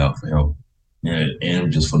plays out for him. Yeah,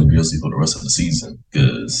 and just for the Grizzlies for the rest of the season.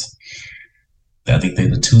 Because I think they're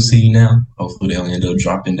the 2 seed now. Hopefully they'll end up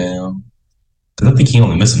dropping down. Because I think he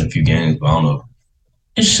only missing a few games, but I don't know.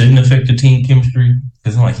 It shouldn't affect the team chemistry.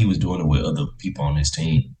 It's not like he was doing it with other people on his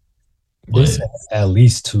team. But at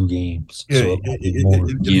least 2 games. Yeah, so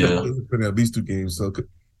it's been at least 2 games. So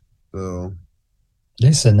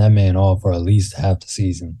they send that man off for at least half the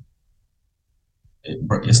season.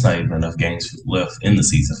 It's not even enough games left in the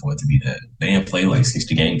season for it to be that. They ain't played like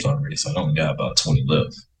 60 games already, so I only got about 20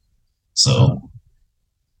 left. So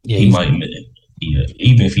he might,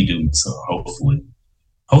 even if he do, so hopefully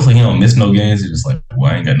he don't miss no games. He's just like,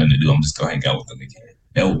 well, I ain't got nothing to do. I'm just gonna hang out with them again.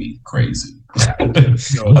 That would be crazy.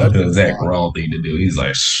 That's the exact wrong thing to do. He's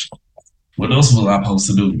like, what else was I supposed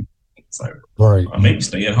to do? It's like, right. Maybe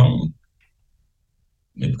stay at home.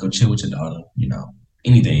 Maybe go chill with your daughter.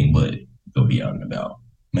 Anything but go be out and about.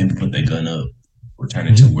 Maybe put that gun up, return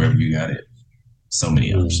it to wherever you got it. So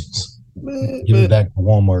many options. Give it back to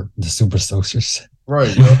Walmart, the super socials.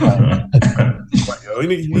 Right. Return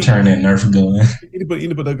that Nerf gun. You need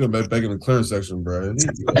to put that gun back in the clearance section, bro.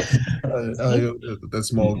 That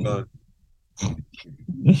small gun.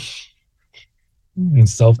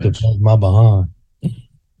 Self-defense, my behind.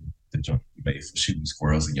 The joint made for shooting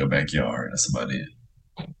squirrels in your backyard. That's about it.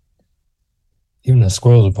 Even the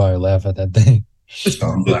squirrels would probably laugh at that thing. So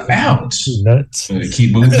I'm like, ouch. Nuts. And they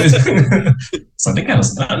keep moving. So they kind of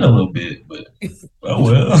stunned a little bit, but oh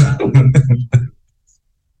well.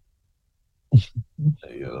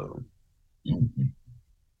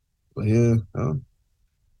 But yeah, I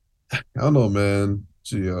don't know, man.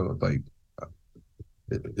 Gee, like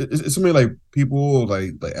it's so many like people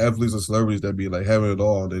like athletes and celebrities that be like having it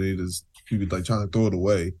all, that they just people like trying to throw it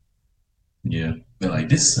away. Yeah, they're like,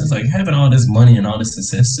 this is like having all this money and all this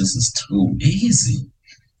success. This is too easy.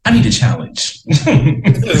 I need a challenge.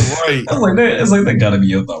 Right. I was like, that. It's like that gotta be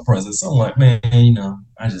your thought process. So I'm like, man, you know,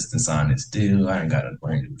 I just signed this deal. I ain't got a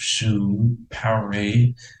brand new shoe,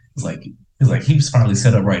 Powerade. It's like he's finally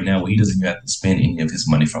set up right now where he doesn't even have to spend any of his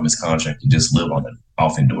money from his contract and just live on it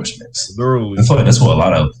off endorsements. Literally. That's what a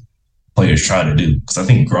lot of players try to do. Because I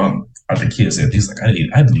think Gronk, after the kid said, he's like, I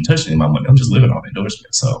didn't be touching my money. I'm just living off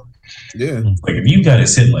endorsements. So yeah, like if you got it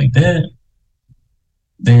set like that,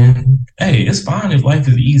 then hey, it's fine if life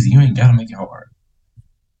is easy. You ain't gotta make it hard.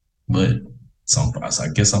 But I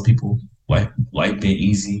guess some people life being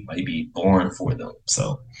easy might be boring for them.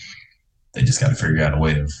 So they just gotta figure out a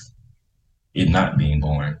way of it not being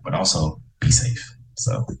boring, but also be safe.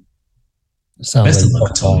 So sounds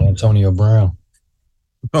like Antonio Brown.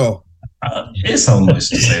 Oh. It's so much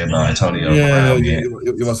to say about Antonio Brown. Yeah,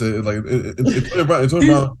 you must say like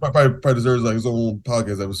Antonio Brown probably deserves like his own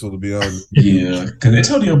podcast episode, to be honest. Yeah, because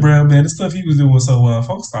Antonio Brown, man, the stuff he was doing so well,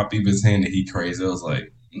 folks stopped even saying that he crazy. It was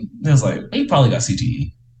like he probably got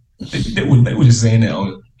CTE. They were just saying that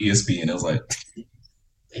on ESPN. It was like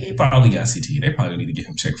he probably got CTE. They probably need to get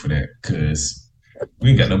him checked for that because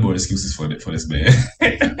we ain't got no more excuses for this man.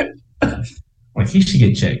 Like he should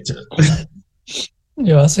get checked.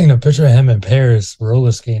 Yo, I seen a picture of him in Paris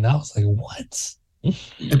roller skating. I was like, what? In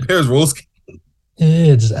Paris roller skating?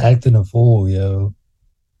 Yeah, just acting a fool, yo.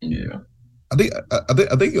 Yeah. I think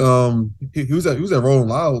he was at Rolling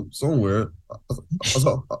Loud somewhere. I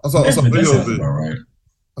saw a video of it. Right.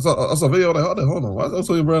 I saw a video like, hold on, why is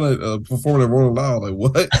Antonio Brown performing at Rolling Loud? Like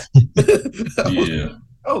what? Yeah.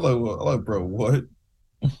 I was like, well, I'm like, bro, what?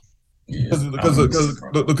 Yeah. Because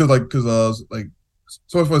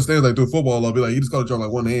so much fun stands like through football, I'll be like, he just got to jump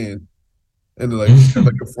like one hand, and then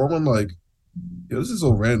like perform. I'm like, yo, this is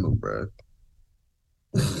so random, bro.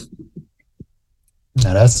 Now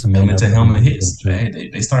that's the helmet to helmet hits. Hey,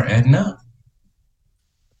 they start adding up.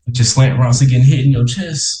 Just slant routes are getting hit in your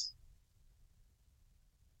chest.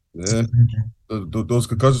 Yeah, those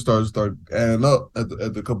concussions start adding up at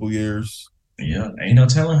the couple years. Yeah, ain't no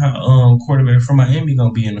telling how quarterback from Miami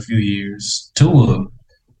gonna be in a few years. Tua.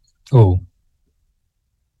 Oh.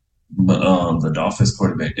 But the Dolphins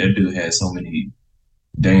quarterback, that dude had so many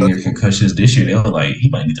dang near concussions this year. They were like, he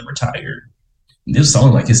might need to retire. This was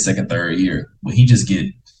only like his second, third year, but he just get.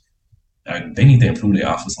 They need to improve their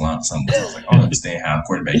offensive line or something. I was like, I don't understand how a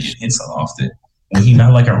quarterback get hit so often when he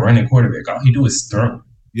not like a running quarterback. All he do is throw.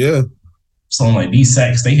 Yeah. So like these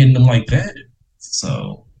sacks, they hitting them like that.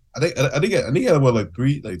 So I think he had what like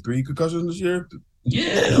three concussions this year.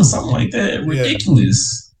 Yeah, something like that.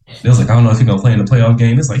 Ridiculous. They was like, I don't know if he's gonna play in the playoff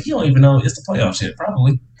game. It's like he don't even know it's the playoff shit.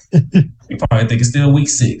 Probably. He probably think it's still week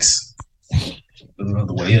 6. The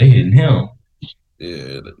way they hitting him.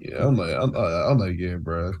 Yeah. I'm like, yeah,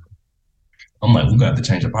 bro. I'm like, we got to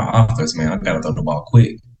change up our offense, man. I gotta throw the ball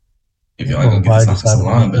quick. If y'all gonna get this offensive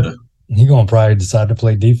line better. He gonna probably decide to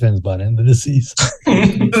play defense by the end of the season.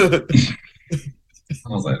 I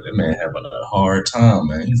was like, that man having a hard time,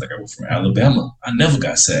 man. He's like, I was from Alabama. I never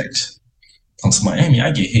got sacked. Come to Miami,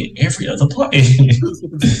 I get hit every other play. I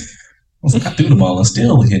was like, I threw the ball and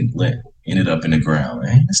still ended up in the ground,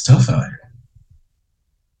 man. It's tough out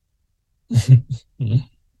here.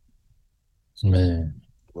 Man.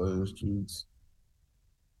 Streets.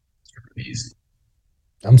 Crazy.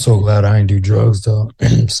 I'm so glad I ain't do drugs though.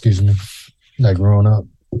 Excuse me. Like growing up.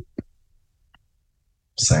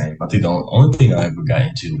 Same. I think the only thing I ever got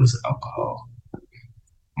into was alcohol.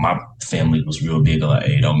 My family was real big on like,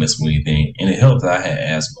 hey, don't mess with anything. And it helped that I had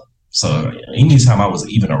asthma. So anytime I was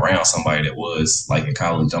even around somebody that was like in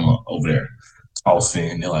college, I'm over there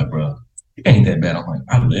coughing. They're like, bro, it ain't that bad. I'm like,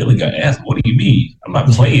 I literally got asthma. What do you mean? I'm not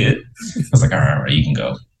playing. I was like, all right, you can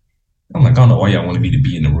go. I'm like, I don't know why y'all wanted me to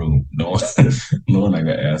be in the room knowing I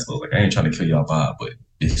got asthma. Like, I ain't trying to kill y'all vibe, but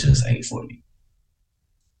it just ain't for me.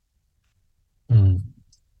 I'm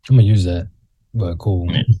gonna use that, but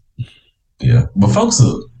cool. Yeah, but folks,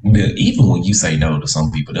 even when you say no to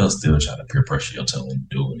some people, they'll still try to peer pressure you telling them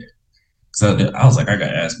doing it. So I was like, I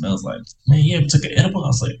got asthma. I was like, man, you ever took an edible? I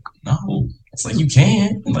was like, no. It's like, you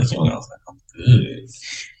can. I'm like, I was like, I'm good.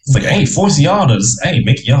 It's like, I ain't forcing y'all to, I ain't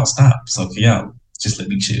making y'all stop. So can y'all just let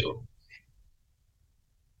me chill?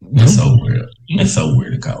 It's so weird. It's so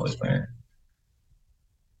weird in college, man.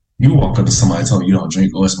 You walk up to somebody and tell them you don't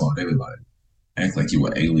drink or smoke, they be like, act like you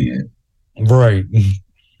an alien. Right.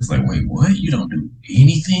 It's like, wait, what? You don't do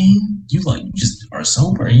anything? You just are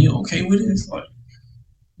sober and you okay with it? It's like,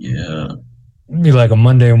 yeah. It'd be like a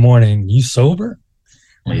Monday morning. You sober?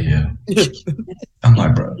 Yeah. I'm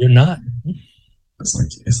like, bro. You're not.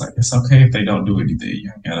 It's okay if they don't do anything.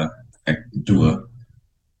 You gotta do a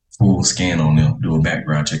full scan on them, do a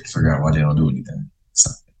background check to figure out why they don't do anything.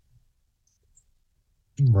 So,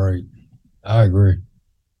 right. I agree.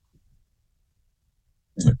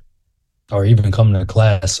 Or even coming to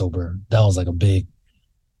class sober. That was like a big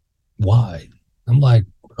why. I'm like,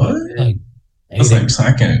 what? Like, so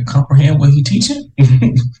I can comprehend what he's teaching?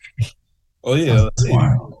 Oh yeah, That's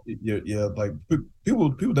wild. Yeah. Like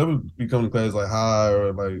people never be coming to class like high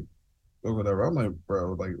or like or whatever. I'm like,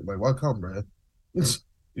 bro, like why come, bro? You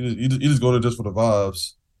just go there just for the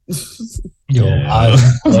vibes. Yo, Yeah.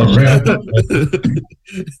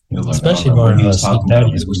 Especially during St.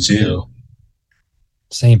 Patty's week. Chill.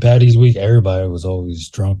 St. Patty's week, everybody was always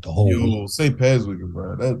drunk the whole week. St. Patty's week,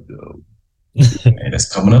 bro. That Man,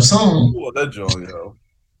 that's coming up soon. that joint, yo.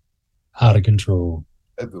 Out of control.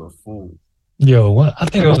 That's a fool. Yo, I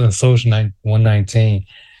think it was in Social 119.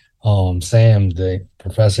 Sam, the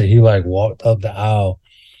professor, he like walked up the aisle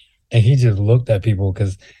and he just looked at people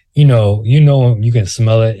because you can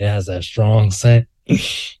smell it. It has that strong scent.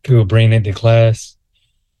 People bring it to class.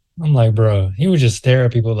 I'm like, bro, he would just stare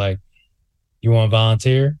at people like, you want to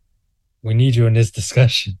volunteer? We need you in this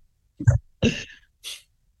discussion.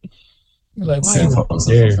 Like, why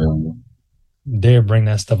you dare bring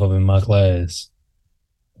that stuff up in my class?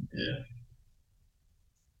 Yeah.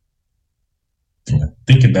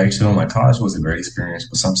 Thinking back to it, my college was a great experience,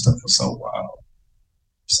 but some stuff was so wild.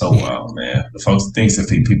 So wild, man. The things that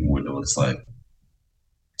people were doing, it's like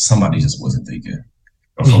somebody just wasn't thinking.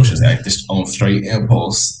 Or folks just acted on straight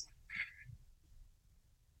impulse.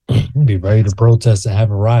 We'd be ready to protest and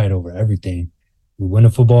have a riot over everything. We win a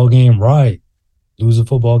football game, right. Lose a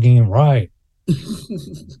football game, right.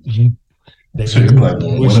 Win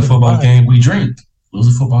a football game, we drink.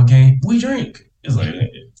 Lose a football game, we drink. It's like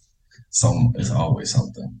it's always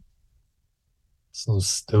something. So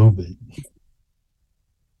stupid.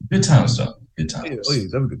 Good times, though. Good times. Yeah,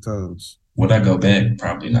 that was good times. Would I go back?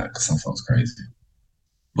 Probably not, because some folks crazy.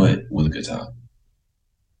 But with a good time.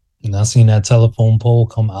 And I seen that telephone pole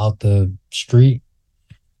come out the street.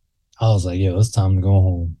 I was like, yo, it's time to go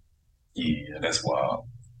home. Yeah, that's wild.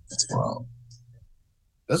 That's wild.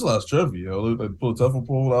 That's a lot of struggle, yo. Like pull a telephone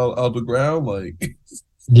pole out the ground, like.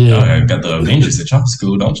 Yeah, y'all got the Avengers at y'all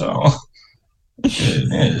school, don't y'all?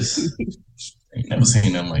 Goodness, ain't never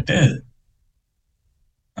seen nothing like that.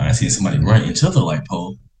 I seen somebody run into the light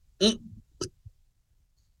pole.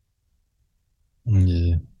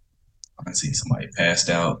 Yeah, I seen somebody passed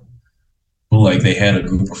out. Who like they had a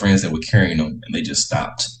group of friends that were carrying them, and they just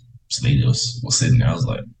stopped. So they just was sitting there. I was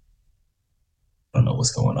like, I don't know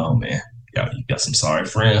what's going on, man. You got some sorry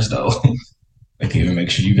friends though. They can't even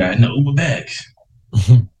make sure you got no Uber back.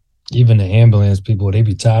 Even the ambulance people, they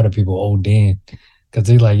be tired of people ODing because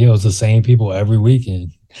they like, yo, it's the same people every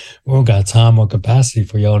weekend. We don't got time or capacity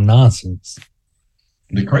for y'all nonsense.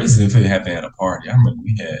 The crazy if it happened at a party. I remember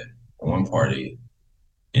we had one party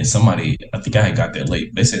and somebody, I think I had got there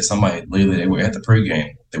late. They said somebody literally they were at the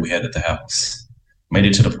pregame that we had at the house. Made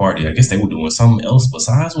it to the party. I guess they were doing something else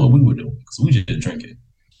besides what we were doing because we just drinking.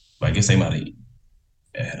 But I guess they might have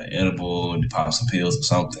had an edible and popped some pills or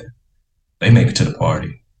something. They make it to the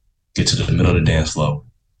party, get to the middle of the dance floor,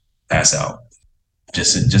 pass out,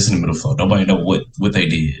 just in the middle of the floor. Nobody know what they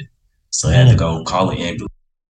did, so they had to go call an ambulance.